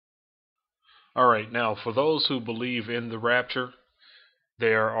All right, now for those who believe in the rapture,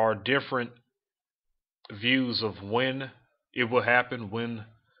 there are different views of when it will happen, when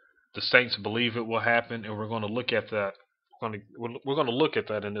the saints believe it will happen, and we're going to look at that. We're going to look at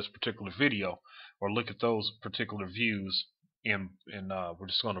that in this particular video, or look at those particular views, and we're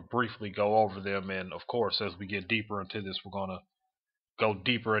just going to briefly go over them. And of course, as we get deeper into this, we're going to go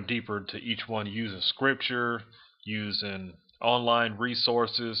deeper and deeper into each one using scripture, using online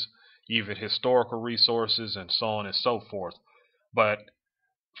resources, even historical resources, and so on and so forth. But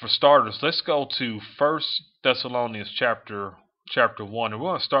for starters, let's go to First Thessalonians chapter 1, and we're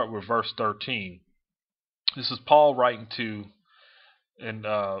going to start with verse 13. This is Paul writing to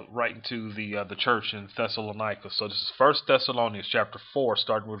the church in Thessalonica. So this is First Thessalonians chapter 4,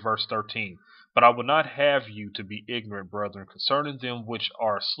 starting with verse 13. But I would not have you to be ignorant, brethren, concerning them which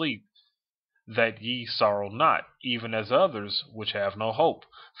are asleep, that ye sorrow not, even as others which have no hope.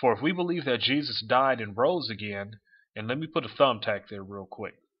 For if we believe that Jesus died and rose again, and let me put a thumbtack there real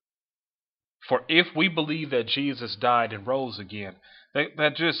quick. For if we believe that Jesus died and rose again,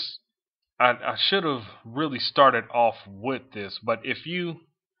 that just I should have really started off with this, but if you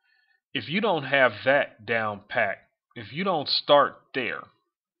don't have that down pat, if you don't start there,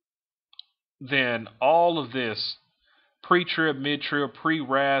 then all of this pre-trib, mid-trib,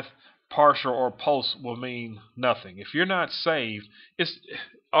 pre-wrath, partial or post will mean nothing. If you're not saved, it's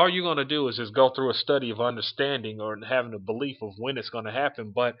all you're going to do is just go through a study of understanding or having a belief of when it's going to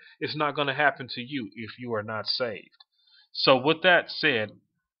happen, but it's not going to happen to you if you are not saved. So with that said,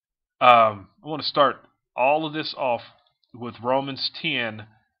 I want to start all of this off with Romans 10,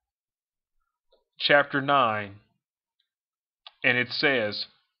 chapter 9, and it says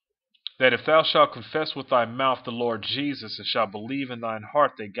that if thou shalt confess with thy mouth the Lord Jesus, and shalt believe in thine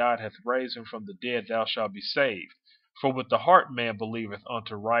heart that God hath raised him from the dead, thou shalt be saved. For with the heart man believeth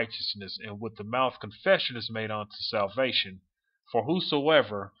unto righteousness, and with the mouth confession is made unto salvation. For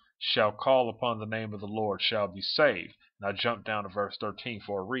whosoever shall call upon the name of the Lord shall be saved. Now jump down to verse 13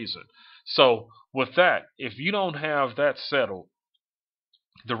 for a reason. So with that, if you don't have that settled,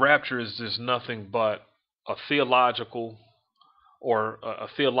 the rapture is just nothing but a theological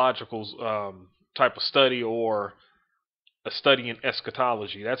type of study, or a study in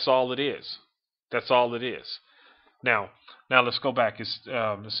eschatology. That's all it is. That's all it is. Now let's go back.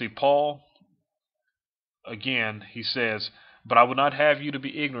 Let's see. Paul again. He says, "But I would not have you to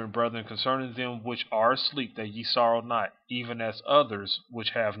be ignorant, brethren, concerning them which are asleep, that ye sorrow not, even as others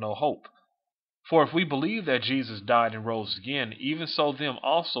which have no hope. For if we believe that Jesus died and rose again, even so them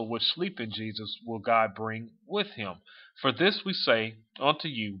also which sleep in Jesus will God bring with him. For this we say unto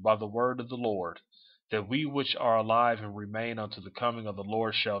you by the word of the Lord, that we which are alive and remain unto the coming of the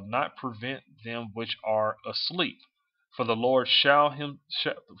Lord shall not prevent them which are asleep. For the Lord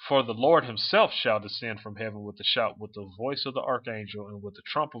himself shall descend from heaven with a shout, with the voice of the archangel, and with the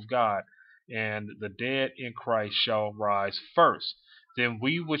trump of God, and the dead in Christ shall rise first. Then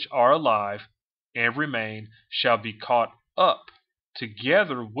we which are alive and remain shall be caught up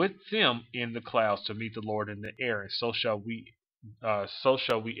together with them in the clouds to meet the Lord in the air, and so shall we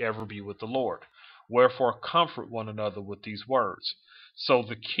ever be with the Lord. Wherefore comfort one another with these words." So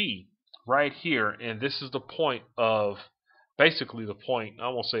the key right here, and this is the point of, basically the point, I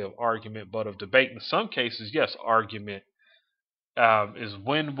won't say of argument, but of debate. In some cases, yes, argument, is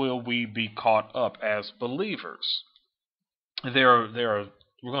when will we be caught up as believers? We're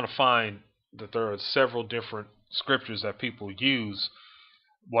going to find that there are several different scriptures that people use.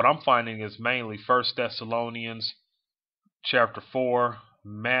 What I'm finding is mainly First Thessalonians chapter 4,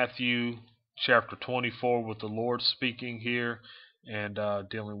 Matthew chapter 24, with the Lord speaking here and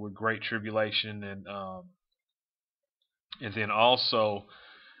dealing with great tribulation, and then also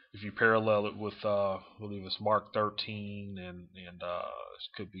if you parallel it with I believe it's Mark 13, and it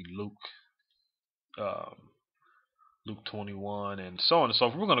could be um, Luke 21, and so on and so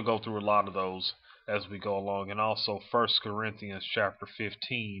forth. We're going to go through a lot of those as we go along, and also First Corinthians chapter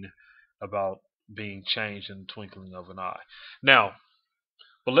 15 about being changed in the twinkling of an eye. Now,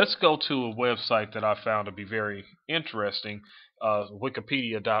 but let's go to a website that I found to be very interesting,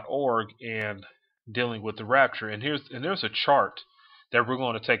 wikipedia.org, and dealing with the rapture. And there's a chart that we're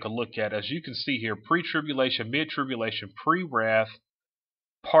going to take a look at. As you can see here, pre-tribulation, mid-tribulation, pre-wrath,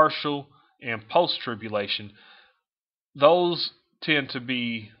 partial, and post-tribulation. Those tend to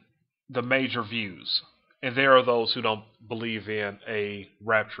be the major views. And there are those who don't believe in a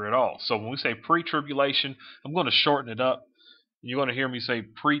rapture at all. So when we say pre-tribulation, I'm going to shorten it up. You're going to hear me say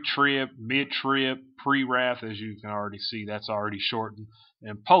pre-trib, mid-trib, pre-wrath. As you can already see, that's already shortened.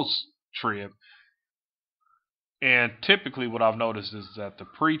 And post-trib. And typically what I've noticed is that the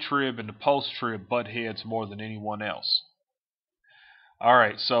pre-trib and the post-trib butt heads more than anyone else.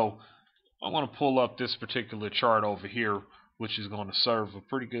 Alright, so I'm going to pull up this particular chart over here, which is going to serve a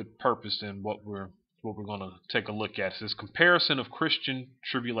pretty good purpose in what we're going to take a look at. It says comparison of Christian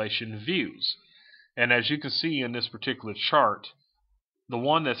tribulation views. And as you can see in this particular chart, the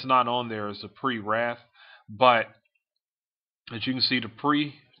one that's not on there is the Prewrath, but as you can see, the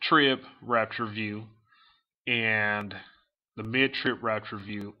pre-trib rapture view and the mid-trib rapture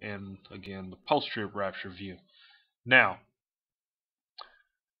view, and again the post-trib rapture view. Now,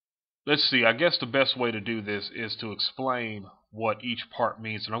 let's see, I guess the best way to do this is to explain what each part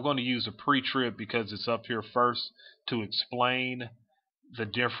means. And I'm going to use the pre-trib because it's up here first to explain the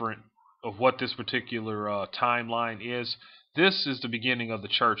different of what this particular timeline is. This is the beginning of the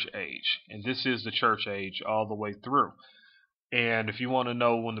church age, and this is the church age all the way through. And if you want to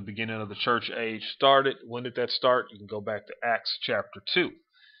know when the beginning of the church age started, when did that start, you can go back to Acts chapter 2.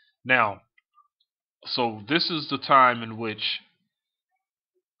 Now, so this is the time in which,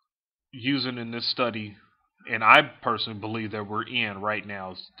 using in this study, and I personally believe that we're in right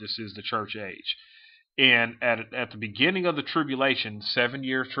now, this is the church age. And at the beginning of the tribulation, 7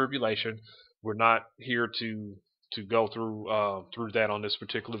 years tribulation, we're not here to go through that on this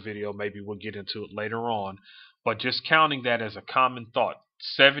particular video. Maybe we'll get into it later on. But just counting that as a common thought,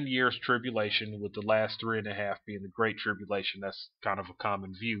 7 years tribulation with the last 3.5 being the Great Tribulation. That's kind of a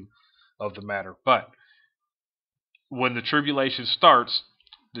common view of the matter. But when the tribulation starts,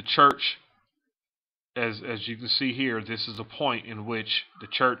 the church, as you can see here, this is a point in which the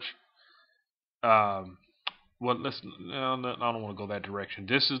church, I don't want to go that direction.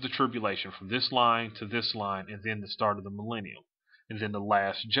 This is the tribulation from this line to this line, and then the start of the millennium, and then the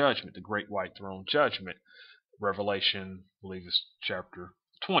last judgment, the great white throne judgment. Revelation, I believe, is chapter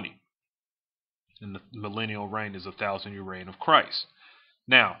 20. And the millennial reign is a 1,000-year reign of Christ.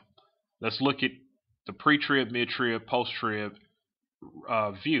 Now, let's look at the pre-trib, mid-trib, post-trib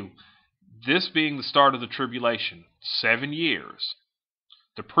view. This being the start of the tribulation, 7 years.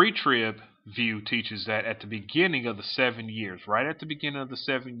 The pre-trib view teaches that at the beginning of the 7 years, right at the beginning of the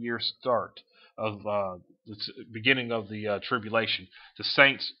 7-year start of the beginning of the tribulation, the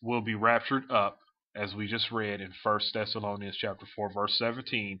saints will be raptured up, as we just read in 1 Thessalonians chapter 4, verse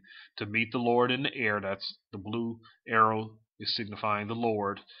 17, to meet the Lord in the air. That's the blue arrow is signifying the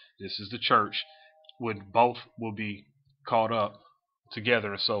Lord. This is the church, when both will be caught up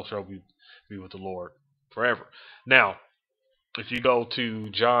together, and so shall we be with the Lord forever. Now, if you go to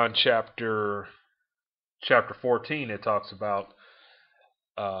John chapter 14, it talks about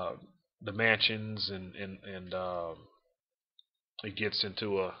the mansions, and it gets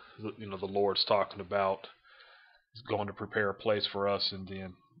into the Lord's talking about he's going to prepare a place for us, and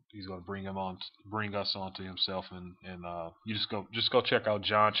then he's going to bring us onto himself, and you just go check out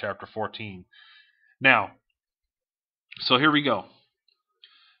John chapter 14. Now, so here we go.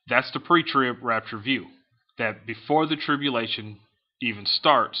 That's the pre-trib rapture view. That before the tribulation even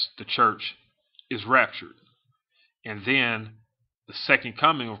starts, the church is raptured. And then the second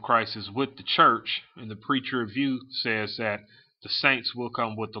coming of Christ is with the church, and the pre-trib view says that the saints will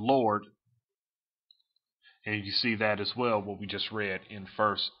come with the Lord. And you see that as well, what we just read in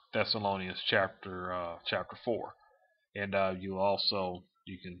 1 Thessalonians chapter 4. And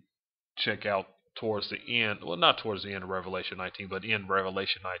you can check out towards the end, well, not towards the end of Revelation 19, but in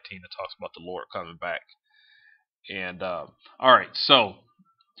Revelation 19 it talks about the Lord coming back. And alright, so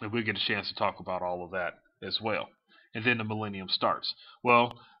we'll get a chance to talk about all of that as well. And then the millennium starts.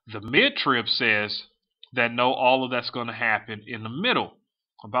 Well, the mid-trib says that no, all of that's going to happen in the middle,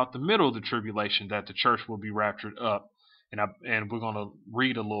 about the middle of the tribulation, that the church will be raptured up. And we're going to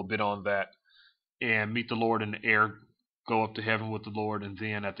read a little bit on that, and meet the Lord in the air, go up to heaven with the Lord, and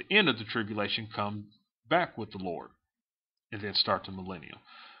then at the end of the tribulation come back with the Lord, and then start the millennium.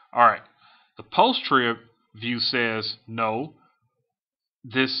 Alright, the post-trib view says no,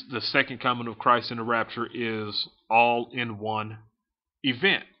 the second coming of Christ in the rapture is all in one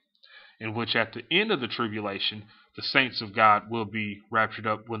event, in which at the end of the tribulation, the saints of God will be raptured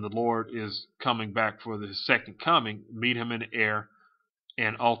up when the Lord is coming back for the second coming, meet him in the air,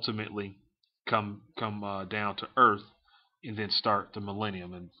 and ultimately come down to earth, and then start the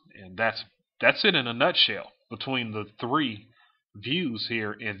millennium. And that's it in a nutshell between the three views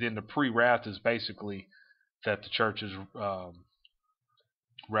here. And then the pre-wrath is basically that the church is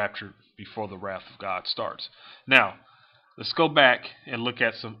raptured before the wrath of God starts. Now, let's go back and look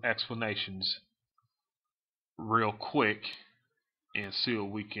at some explanations real quick and see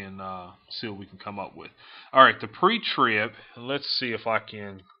what we can come up with. All right, the pre-trib. Let's see if I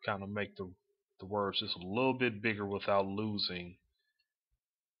can kind of make the the words just a little bit bigger without losing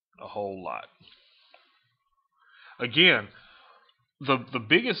a whole lot. Again, the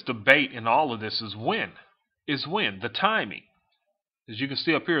biggest debate in all of this is when. The timing. As you can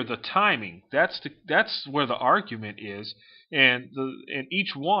see up here, the timing. That's where the argument is, and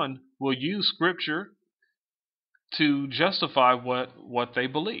each one will use scripture to justify what they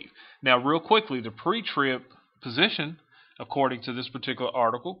believe. Now, real quickly, the pre-trib position, according to this particular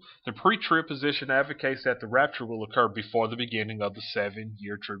article, the pre-trib position advocates that the rapture will occur before the beginning of the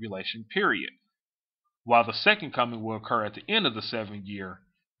 7-year tribulation period, while the second coming will occur at the end of the 7-year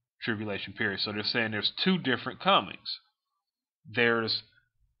tribulation period. So they're saying there's two different comings. There's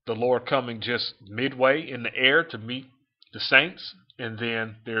the Lord coming just midway in the air to meet the saints, and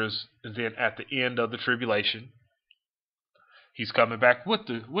then at the end of the tribulation, He's coming back with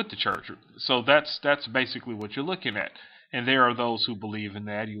the church. So that's basically what you're looking at. And there are those who believe in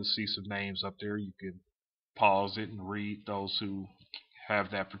that. You'll see some names up there. You can pause it and read those who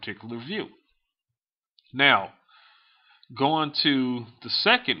have that particular view. Now, going to the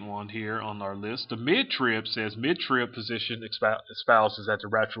second one here on our list, the mid-trib says mid-trib position espouses that the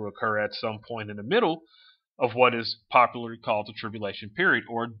rapture will occur at some point in the middle of what is popularly called the tribulation period,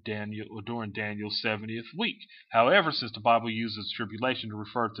 or during Daniel's 70th week. However, since the Bible uses tribulation to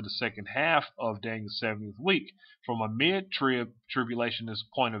refer to the second half of Daniel's 70th week, from a mid-trib tribulationist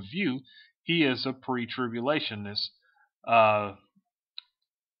point of view, he is a pre-tribulationist.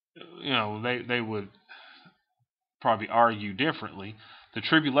 They would probably argue differently. The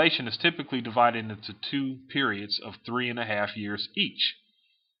tribulation is typically divided into two periods of 3.5 years each.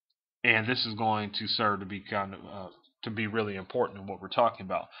 And this is going to serve to be to be really important in what we're talking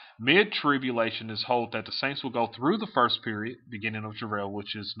about. Mid-tribulationists hold that the saints will go through the first period, beginning of travail,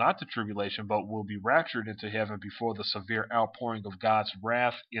 which is not the tribulation, but will be raptured into heaven before the severe outpouring of God's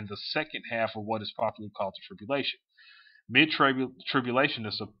wrath in the second half of what is popularly called the tribulation.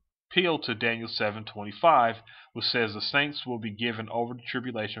 Mid-tribulationists appeal to Daniel 7:25, which says the saints will be given over to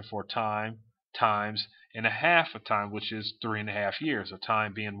tribulation for times and a half a time, which is 3.5 years. A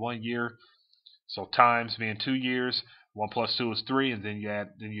time being 1 year, so times being 2 years. 1 plus 2 is 3, and then you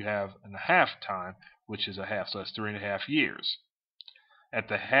have and a half time, which is a half. So that's 3.5 years. At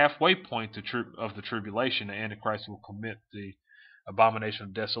the halfway point of the tribulation, the Antichrist will commit the abomination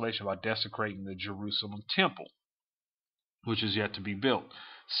of desolation by desecrating the Jerusalem temple, which is yet to be built.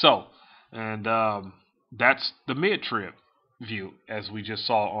 So, and that's the mid-trib view, as we just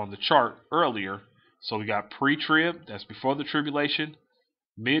saw on the chart earlier. So we got pre-trib, that's before the tribulation,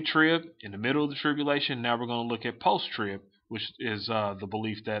 mid-trib, in the middle of the tribulation. Now we're going to look at post-trib, which is the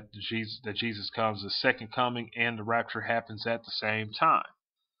belief that Jesus comes, the second coming, and the rapture happens at the same time.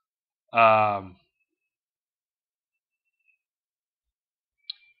 I'll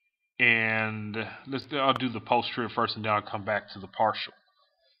do the post-trib first, and then I'll come back to the partial.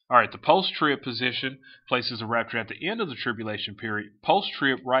 All right, the post-trib position places the rapture at the end of the tribulation period.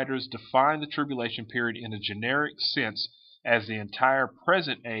 Post-trib writers define the tribulation period in a generic sense as the entire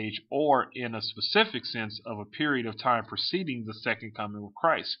present age, or in a specific sense of a period of time preceding the second coming of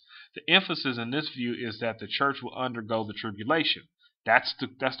Christ. The emphasis in this view is that the church will undergo the tribulation. That's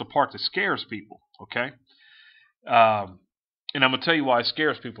the part that scares people, okay? And I'm going to tell you why it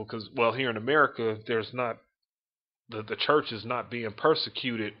scares people, because, well, here in America, there's not... The church is not being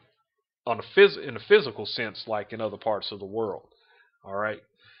persecuted in a physical sense like in other parts of the world. All right,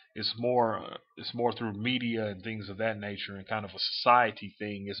 it's more through media and things of that nature, and kind of a society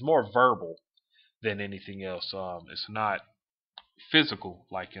thing. It's more verbal than anything else. It's not physical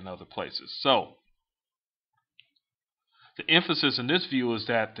like in other places. So the emphasis in this view is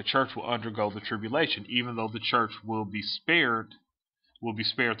that the church will undergo the tribulation, even though the church will be spared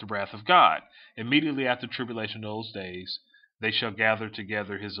the wrath of God. Immediately after tribulation of those days, they shall gather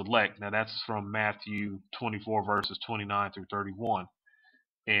together his elect. Now that's from Matthew 24 verses 29 through 31.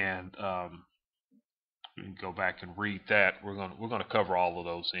 And you can go back and read that. We're going to cover all of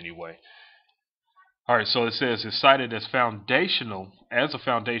those anyway. All right, so it says it's cited as a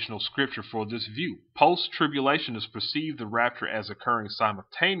foundational scripture for this view. Post-tribulationists perceive the rapture as occurring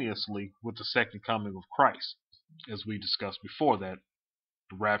simultaneously with the second coming of Christ, as we discussed before, that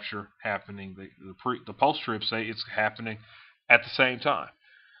the rapture happening, the post-trib say it's happening at the same time.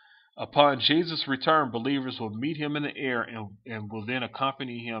 Upon Jesus' return, believers will meet him in the air and will then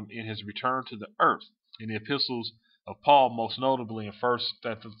accompany him in his return to the earth. In the epistles of Paul, most notably in 1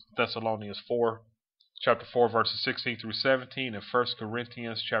 Thessalonians 4, chapter 4, verses 16 through 17, and 1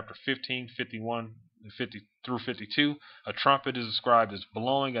 Corinthians chapter 15, 51 through 52, a trumpet is described as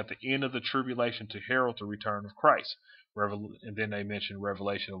blowing at the end of the tribulation to herald the return of Christ. And then they mention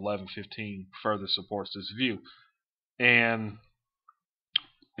Revelation 11:15 further supports this view. And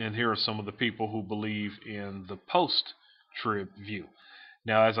here are some of the people who believe in the post-trib view.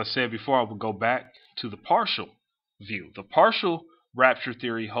 Now, as I said before, I will go back to the partial view. The partial rapture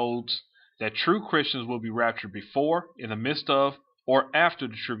theory holds that true Christians will be raptured before, in the midst of, or after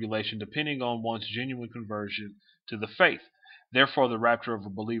the tribulation, depending on one's genuine conversion to the faith. Therefore, the rapture of a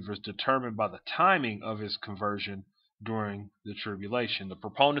believer is determined by the timing of his conversion during the tribulation. The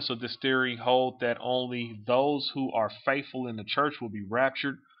proponents of this theory hold that only those who are faithful in the church will be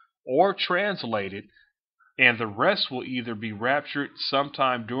raptured or translated, and the rest will either be raptured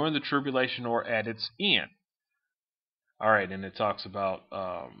sometime during the tribulation or at its end. All right, and it talks about,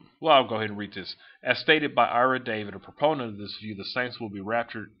 I'll go ahead and read this. As stated by Ira David, a proponent of this view, the saints will be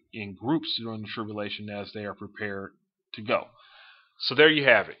raptured in groups during the tribulation as they are prepared to go. So there you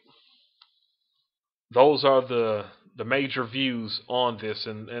have it. Those are the major views on this,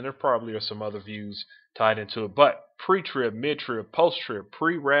 and there probably are some other views tied into it. But pre-trib, mid-trib, post-trib,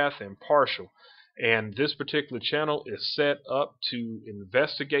 pre-wrath, and partial. And this particular channel is set up to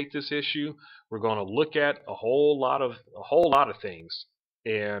investigate this issue. We're going to look at a whole lot of things,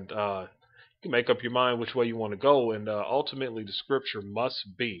 and you can make up your mind which way you want to go. And ultimately, the scripture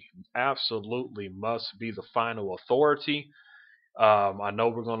absolutely must be the final authority. I know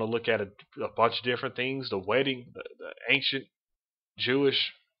we're going to look at a bunch of different things: the wedding, the ancient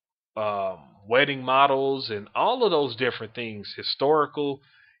Jewish wedding models, and all of those different things, historical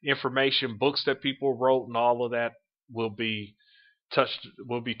information, books that people wrote, and all of that will be touched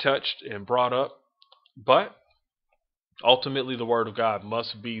and brought up. But ultimately, the Word of God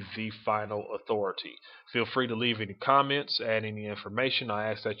must be the final authority. Feel free to leave any comments, add any information.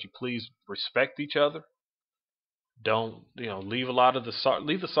 I ask that you please respect each other. Don't leave a lot of the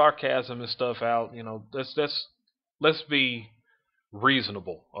sarcasm and stuff out. Let's be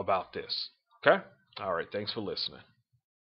reasonable about this. Okay? All right. Thanks for listening.